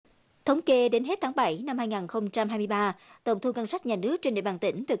Thống kê đến hết tháng 7 năm 2023, tổng thu ngân sách nhà nước trên địa bàn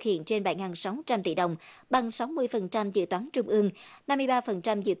tỉnh thực hiện trên 7.600 tỷ đồng, bằng 60% dự toán trung ương,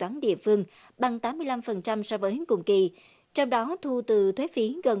 53% dự toán địa phương, bằng 85% so với cùng kỳ. Trong đó, thu từ thuế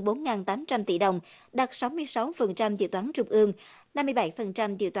phí gần 4.800 tỷ đồng, đạt 66% dự toán trung ương,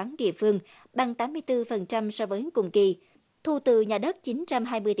 57% dự toán địa phương, bằng 84% so với cùng kỳ. Thu từ nhà đất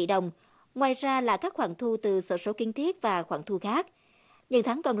 920 tỷ đồng. Ngoài ra là các khoản thu từ xổ số kiến thiết và khoản thu khác. Những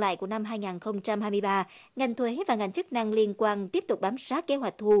tháng còn lại của năm 2023, ngành thuế và ngành chức năng liên quan tiếp tục bám sát kế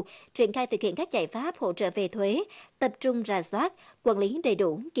hoạch thu, triển khai thực hiện các giải pháp hỗ trợ về thuế, tập trung rà soát, quản lý đầy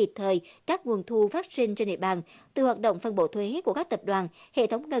đủ, kịp thời các nguồn thu phát sinh trên địa bàn, từ hoạt động phân bổ thuế của các tập đoàn, hệ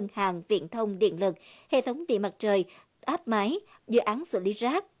thống ngân hàng, viễn thông, điện lực, hệ thống điện mặt trời, áp mái, dự án xử lý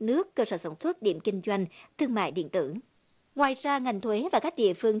rác, nước, cơ sở sản xuất, điểm kinh doanh, thương mại điện tử. Ngoài ra, ngành thuế và các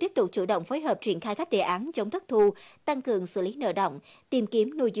địa phương tiếp tục chủ động phối hợp triển khai các đề án chống thất thu, tăng cường xử lý nợ động, tìm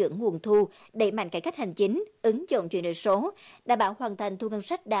kiếm nuôi dưỡng nguồn thu, đẩy mạnh cải cách hành chính, ứng dụng chuyển đổi số, đảm bảo hoàn thành thu ngân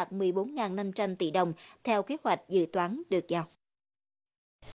sách đạt 14.500 tỷ đồng theo kế hoạch dự toán được giao.